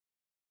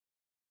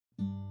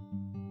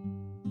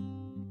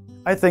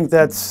I think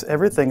that's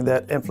everything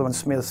that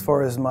influenced me as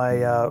far as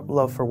my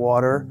love for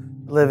water.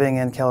 Living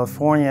in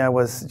California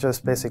was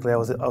just basically, I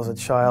was a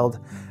child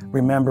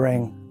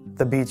remembering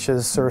the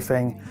beaches,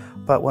 surfing.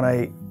 But when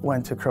I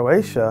went to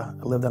Croatia,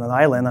 I lived on an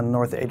island on the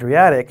North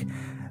Adriatic,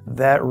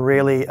 that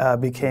really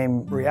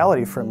became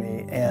reality for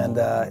me. And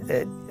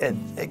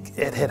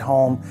it hit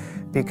home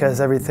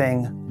because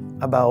everything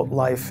about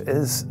life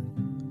is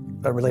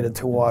related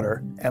to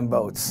water and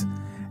boats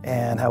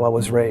and how I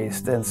was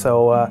raised. And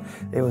so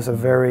it was a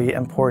very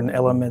important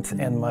element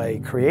in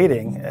my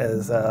creating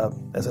as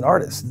an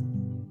artist.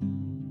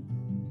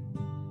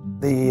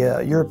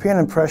 The European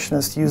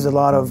Impressionists used a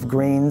lot of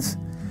greens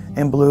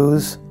and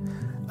blues,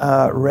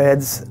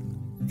 reds.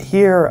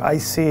 Here I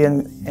see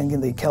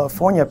in the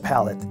California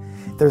palette,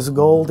 there's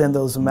gold in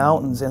those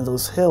mountains and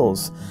those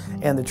hills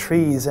and the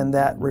trees, and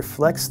that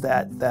reflects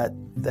that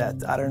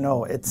I don't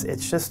know, it's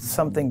just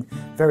something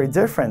very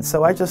different.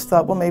 So I just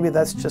thought, well, maybe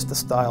that's just the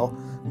style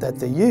that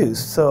they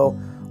use. So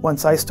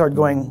once I started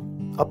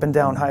going up and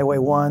down Highway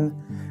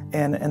 1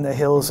 and the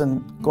hills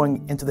and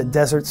going into the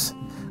deserts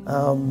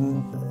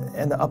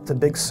and up to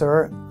Big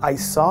Sur, I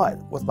saw it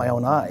with my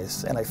own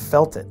eyes and I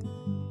felt it.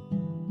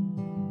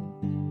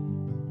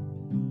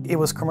 It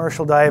was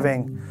commercial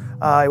diving.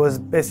 It was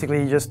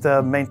basically just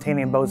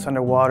maintaining boats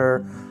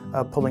underwater,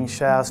 pulling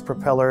shafts,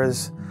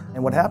 propellers.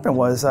 And what happened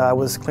was I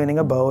was cleaning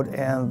a boat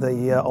and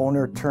the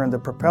owner turned the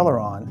propeller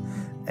on,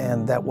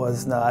 and that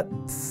was not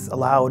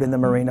allowed in the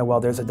marina while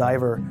there's a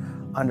diver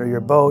under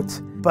your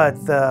boat.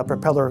 But the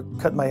propeller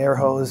cut my air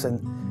hose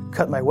and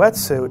cut my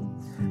wetsuit,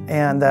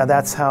 and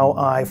that's how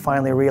I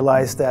finally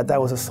realized that that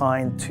was a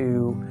sign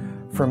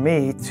for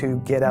me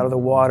to get out of the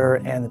water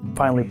and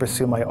finally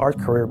pursue my art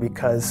career,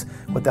 because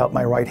without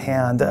my right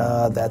hand,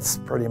 that's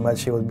pretty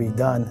much, it would be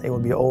done, it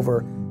would be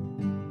over.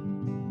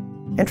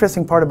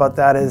 Interesting part about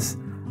that is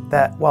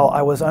that while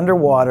I was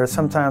underwater,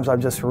 sometimes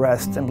I'd just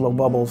rest and blow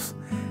bubbles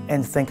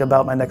and think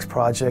about my next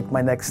project,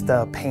 my next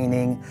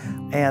painting.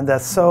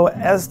 And so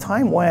as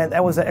time went,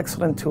 that was an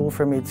excellent tool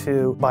for me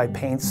to buy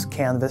paints,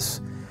 canvas,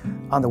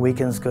 on the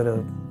weekends go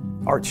to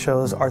art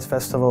shows, art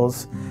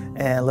festivals,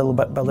 and little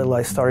by little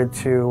I started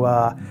to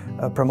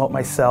promote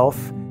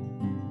myself.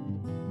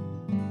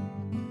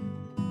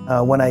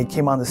 When I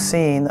came on the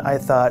scene, I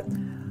thought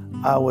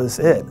I was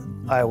it.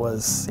 I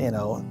was, you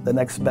know, the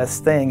next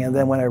best thing. And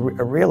then when I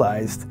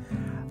realized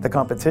the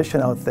competition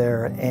out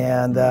there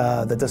and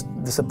the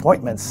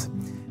disappointments,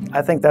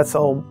 I think that's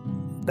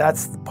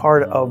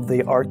part of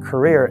the art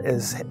career,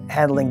 is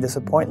handling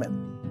disappointment.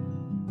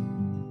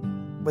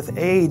 With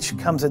age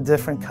comes a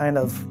different kind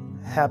of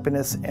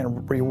happiness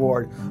and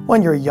reward.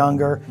 When you're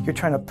younger, you're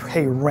trying to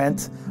pay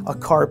rent, a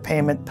car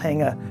payment,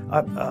 paying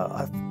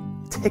a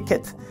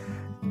ticket.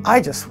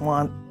 I just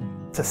want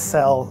to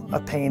sell a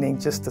painting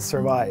just to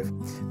survive.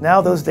 Now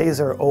those days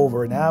are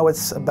over. Now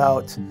it's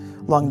about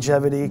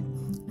longevity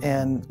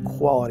and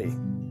quality.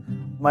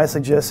 My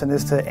suggestion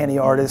is to any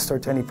artist or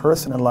to any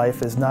person in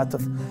life is not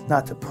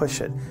to push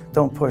it.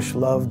 Don't push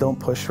love, don't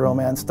push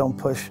romance, don't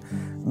push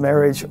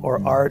marriage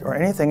or art or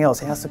anything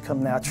else. It has to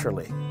come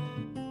naturally.